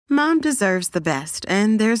Mom deserves the best,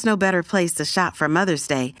 and there's no better place to shop for Mother's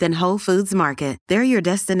Day than Whole Foods Market. They're your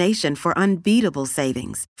destination for unbeatable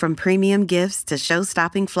savings, from premium gifts to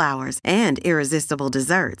show-stopping flowers and irresistible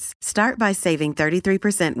desserts. Start by saving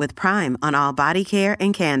 33% with Prime on all body care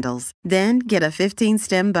and candles. Then get a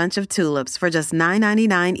 15-stem bunch of tulips for just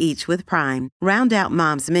 $9.99 each with Prime. Round out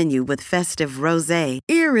Mom's menu with festive rosé,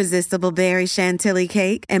 irresistible berry chantilly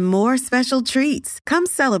cake, and more special treats. Come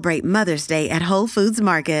celebrate Mother's Day at Whole Foods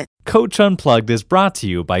Market. Coach Unplugged is brought to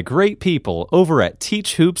you by great people over at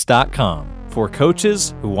teachhoops.com for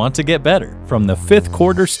coaches who want to get better. From the Fifth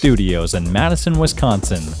Quarter Studios in Madison,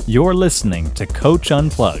 Wisconsin, you're listening to Coach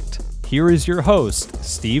Unplugged. Here is your host,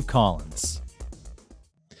 Steve Collins.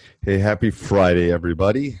 Hey, happy Friday,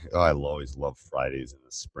 everybody. I always love Fridays in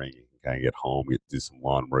the spring. You can kind of get home, get to do some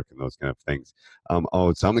lawn work and those kind of things. So I'm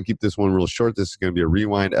going to keep this one real short. This is going to be a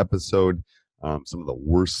rewind episode. Some of the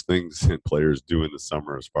worst things that players do in the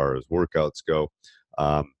summer as far as workouts go.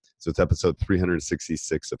 So it's episode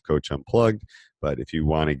 366 of Coach Unplugged. But if you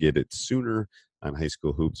want to get it sooner on High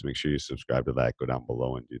School Hoops, make sure you subscribe to that. Go down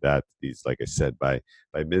below and do that. These, like I said, by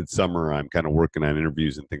midsummer, I'm kind of working on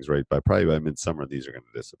interviews and things. Right, probably by midsummer, these are going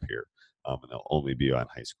to disappear, and they'll only be on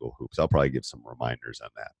High School Hoops. I'll probably give some reminders on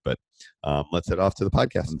that. But let's head off to the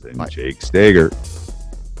podcast. I'm Jake Stager.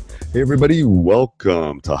 Hey, everybody.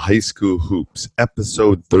 Welcome to High School Hoops,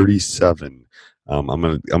 episode 37. I'm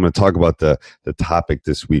gonna talk about the topic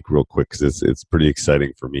this week real quick because it's pretty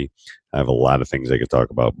exciting for me. I have a lot of things I could talk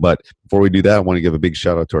about. But before we do that, I want to give a big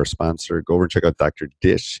shout out to our sponsor. Go over and check out Dr.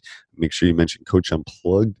 Dish. Make sure you mention Coach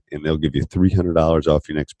Unplugged, and they'll give you $300 off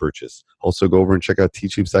your next purchase. Also, go over and check out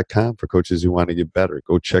teachhoops.com for coaches who want to get better.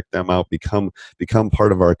 Go check them out. Become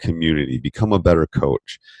part of our community. Become a better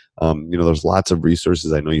coach. There's lots of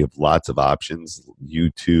resources. I know you have lots of options,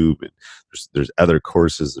 YouTube, and there's other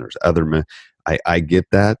courses, and there's other. I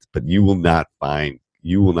get that, but you will not find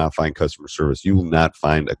customer service. You will not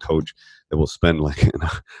find a coach that will spend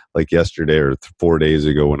like yesterday or 4 days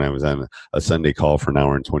ago when I was on a Sunday call for an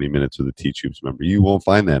hour and 20 minutes with a Teach Hoops member. You won't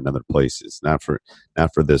find that in other places, not for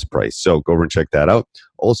this price. So go over and check that out.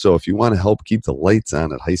 Also, if you want to help keep the lights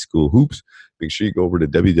on at High School Hoops, make sure you go over to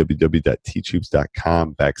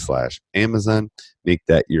www.teachhoops.com/Amazon. Make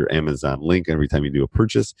that your Amazon link every time you do a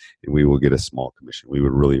purchase, and we will get a small commission. We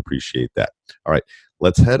would really appreciate that. All right,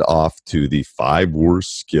 let's head off to the 5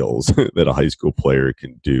 worst skills that a high school player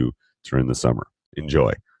can do during the summer.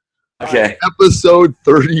 Enjoy. Okay. Episode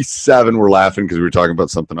 37. We're laughing because we were talking about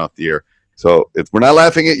something off the air. So we're not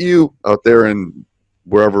laughing at you out there in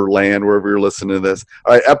wherever you're listening to this.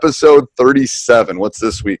 All right, episode 37. What's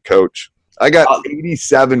this week, Coach? I got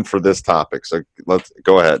 87 for this topic, so let's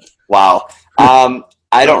go ahead. Wow.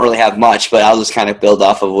 I don't really have much, but I'll just kind of build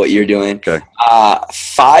off of what you're doing. Okay.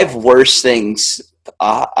 5 worst things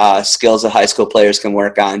skills that high school players can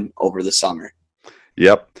work on over the summer.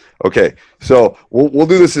 Yep. Okay. So we'll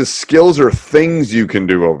do this as skills or things you can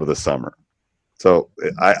do over the summer. So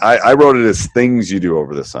I wrote it as things you do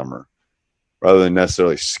over the summer rather than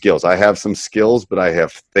necessarily skills. I have some skills, but I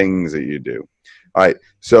have things that you do. All right.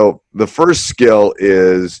 So the first skill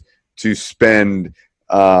is to spend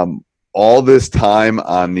all this time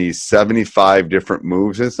on these 75 different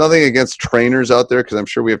moves. And it's nothing against trainers out there, because I'm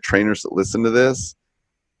sure we have trainers that listen to this,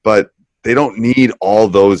 but they don't need all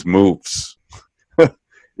those moves.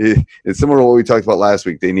 It's similar to what we talked about last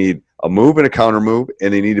week. They need a move and a counter move,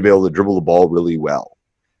 and they need to be able to dribble the ball really well.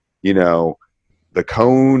 The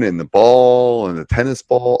cone and the ball and the tennis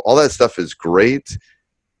ball, all that stuff is great.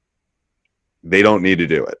 They don't need to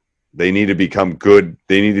do it. They need to become good.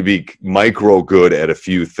 They need to be micro good at a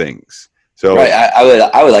few things. So right,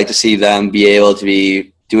 I would like to see them be able to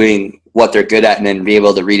be doing what they're good at and then be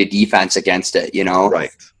able to read a defense against it, Right.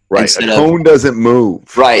 A cone doesn't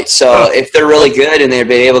move. Right. So if they're really good and they're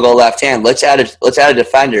being able to go left hand, let's add a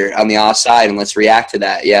defender on the offside and let's react to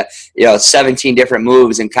that. Yeah. 17 different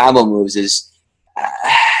moves and combo moves is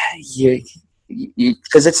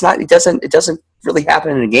because it doesn't really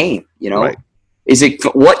happen in a game, Right. Is it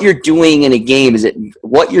what you're doing in a game? Is it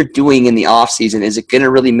what you're doing in the off season? Is it going to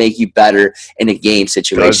really make you better in a game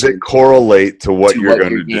situation? Does it correlate to what you're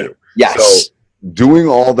going to do? Yes. So doing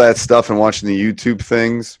all that stuff and watching the YouTube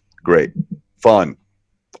things, great, fun,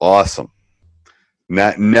 awesome.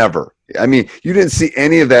 Never. I mean, you didn't see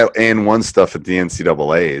any of that and one stuff at the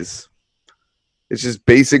NCAAs. It's just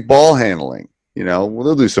basic ball handling.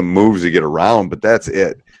 They'll do some moves to get around, but that's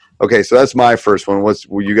it. Okay, so that's my first one.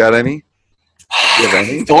 You got any?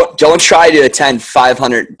 Don't try to attend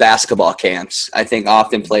 500 basketball camps. I think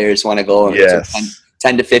often players want to go to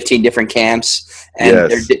 10 to 15 different camps, and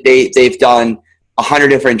they've done 100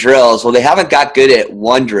 different drills. Well, they haven't got good at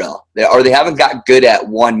one drill, or they haven't got good at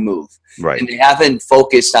one move. Right. And they haven't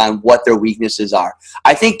focused on what their weaknesses are.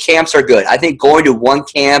 I think camps are good. I think going to one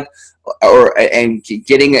camp and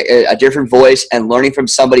getting a different voice and learning from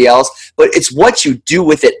somebody else, but it's what you do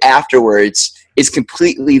with it afterwards is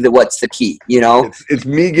completely what's the key, It's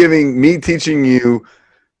me teaching you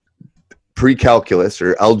pre-calculus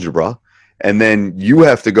or algebra, and then you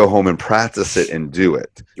have to go home and practice it and do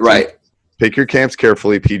it. Right. So pick your camps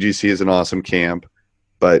carefully. PGC is an awesome camp,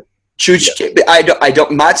 but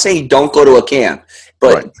I'm not saying don't go to a camp,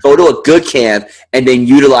 but right. Go to a good camp and then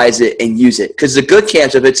utilize it and use it. Because the good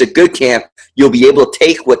camps, if it's a good camp, you'll be able to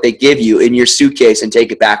take what they give you in your suitcase and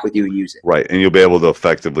take it back with you and use it. Right, and you'll be able to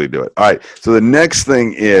effectively do it. All right, so the next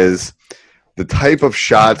thing is the type of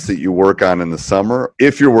shots that you work on in the summer,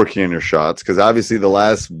 if you're working on your shots, because obviously the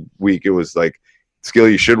last week it was like skill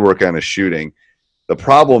you should work on is shooting. The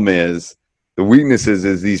problem is the weaknesses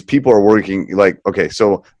is these people are working like, okay,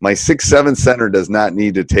 so my 6'7" center does not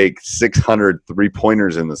need to take 600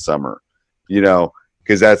 three-pointers in the summer,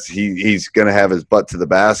 because that's he's going to have his butt to the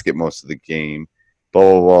basket most of the game,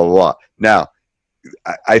 blah, blah, blah, blah. Now,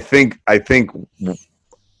 I think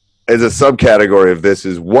as a subcategory of this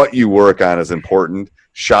is what you work on is important.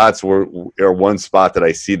 Shots are one spot that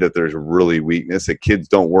I see that there's really weakness, that kids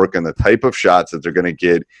don't work on the type of shots that they're going to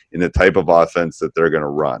get in the type of offense that they're going to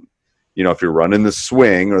run. If you're running the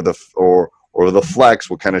swing or the flex,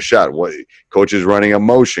 what kind of shot? What coach is running a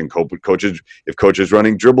motion? If coach is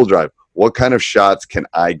running dribble drive, what kind of shots can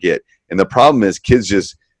I get? And the problem is kids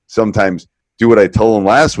just sometimes do what I told them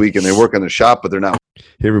last week and they work on the shot, but they're not.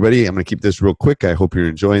 Hey, everybody, I'm going to keep this real quick. I hope you're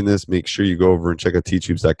enjoying this. Make sure you go over and check out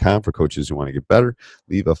teachhoops.com for coaches who want to get better.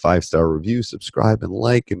 Leave a 5-star review, subscribe, and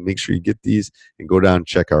like, and make sure you get these and go down and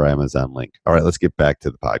check our Amazon link. All right, let's get back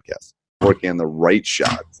to the podcast. Working on the right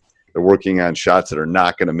shots. They're working on shots that are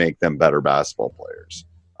not going to make them better basketball players.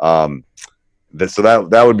 So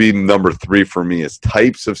that would be number 3 for me is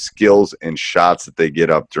types of skills and shots that they get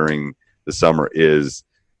up during the summer is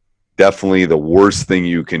definitely the worst thing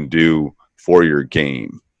you can do for your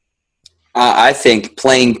game. I think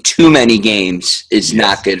playing too many games is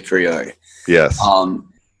not good for you. Yes.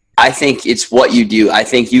 I think it's what you do. I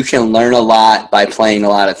think you can learn a lot by playing a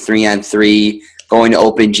lot of 3-on-3, going to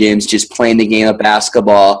open gyms, just playing the game of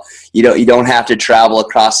basketball. You don't have to travel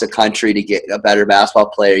across the country to get a better basketball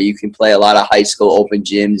player. You can play a lot of high school open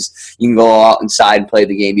gyms. You can go out inside and play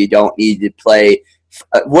the game. You don't need to play.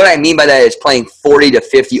 What I mean by that is playing 40 to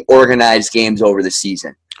 50 organized games over the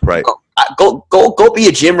season. Right. Go be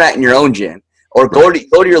a gym rat in your own gym, or go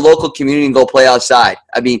to your local community and go play outside.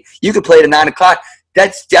 I mean, you could play at 9 o'clock.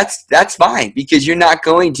 That's fine, because you're not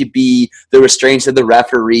going to be the restraints of the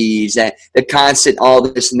referees and the constant all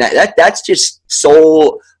this and that. That's just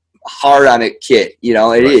so hard on a kid.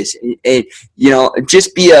 It is. And,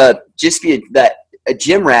 just be a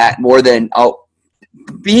gym rat more than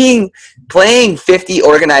playing 50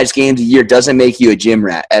 organized games a year doesn't make you a gym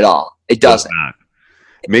rat at all. It doesn't.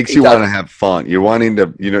 It makes you want to have fun. You're wanting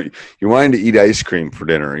to, you're wanting to eat ice cream for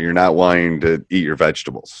dinner. You're not wanting to eat your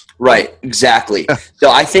vegetables. Right, exactly.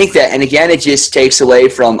 So I think that, and again, it just takes away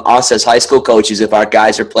from us as high school coaches if our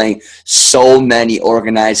guys are playing so many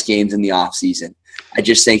organized games in the off season. I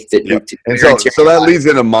just think that. Yep. And so that leads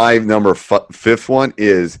into my number 5th one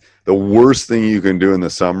is the worst thing you can do in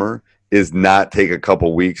the summer is not take a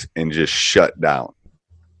couple weeks and just shut down.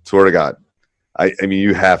 Swear to God. I mean,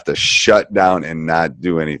 you have to shut down and not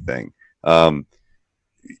do anything. I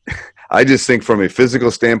just think from a physical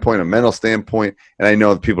standpoint, a mental standpoint, and I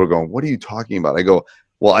know that people are going, what are you talking about? I go,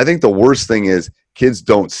 well, I think the worst thing is kids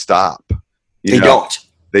don't stop. They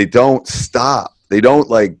don't stop. They don't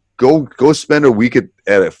like go spend a week at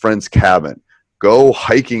a friend's cabin. Go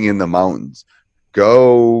hiking in the mountains.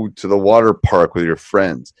 Go to the water park with your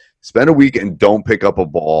friends. Spend a week and don't pick up a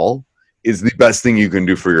ball is the best thing you can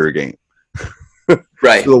do for your game.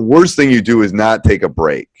 Right. So the worst thing you do is not take a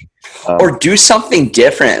break. Or do something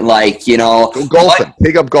different, like, go golfing.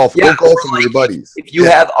 Take up golf. Yeah, go golfing with your buddies. If you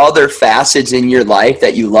have other facets in your life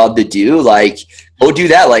that you love to do, like, go do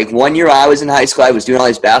that. Like, one year I was in high school, I was doing all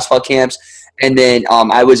these basketball camps, and then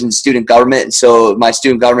I was in student government, and so my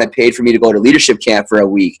student government paid for me to go to leadership camp for a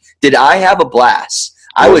week. Did I have a blast?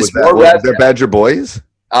 Was that Badger Boys?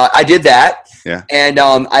 I did that. Yeah. And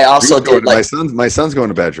I also did my son's going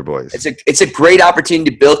to Badger Boys. It's a great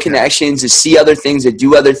opportunity to build connections, to see other things, to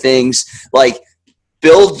do other things, like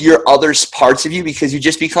build your other parts of you, because you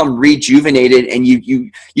just become rejuvenated and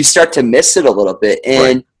you start to miss it a little bit.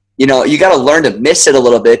 And you got to learn to miss it a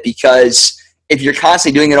little bit, because if you're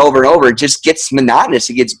constantly doing it over and over, it just gets monotonous.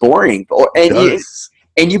 It gets boring.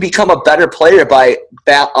 and you become a better player by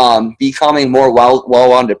becoming more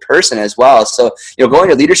well-rounded person as well. So, going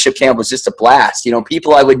to leadership camp was just a blast.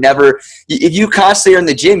 People I would never, if you constantly are in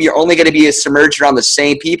the gym, you're only going to be submerged around the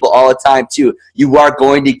same people all the time too. You are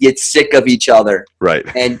going to get sick of each other. Right.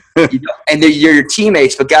 And, and they're your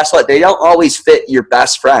teammates, but guess what? They don't always fit your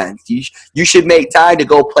best friends. You should make time to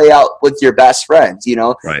go play out with your best friends,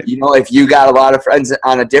 Right. If you got a lot of friends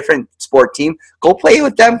on a different sport team, go play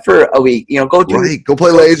with them for a week, go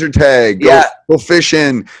play laser tag, go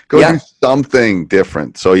fishing, do something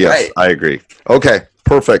different. So yes, right. I agree. Okay,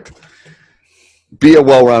 perfect. Be a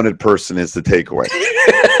well-rounded person is the takeaway.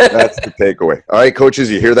 That's the takeaway. All right,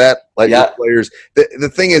 coaches, you hear that? Let your players.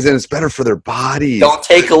 The thing is, and it's better for their bodies. Don't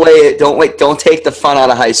take the fun out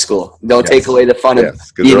of high school. Don't take away the fun of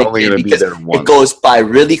being they're only going to be there once. It goes by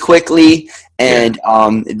really quickly, and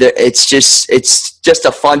it's just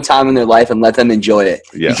a fun time in their life, and let them enjoy it.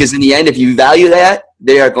 Yeah. Because in the end, if you value that,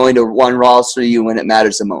 they are going to run raws for you when it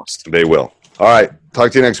matters the most. They will. All right.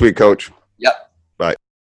 Talk to you next week, Coach. Yep. Bye.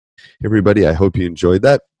 Everybody, I hope you enjoyed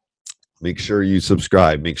that. Make sure you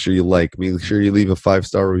subscribe. Make sure you like. Make sure you leave a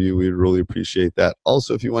 5-star review. We'd really appreciate that.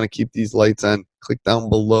 Also, if you want to keep these lights on, click down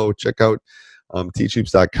below. Check out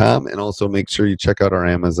teachhoops.com, and also make sure you check out our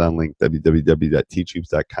Amazon link,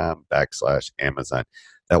 www.teachhoops.com/Amazon.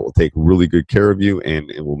 That will take really good care of you, and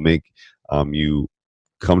it will make you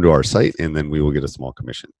come to our site, and then we will get a small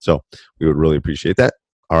commission. So we would really appreciate that.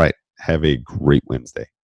 All right. Have a great Wednesday.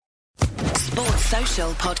 Sports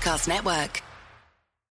Social Podcast Network.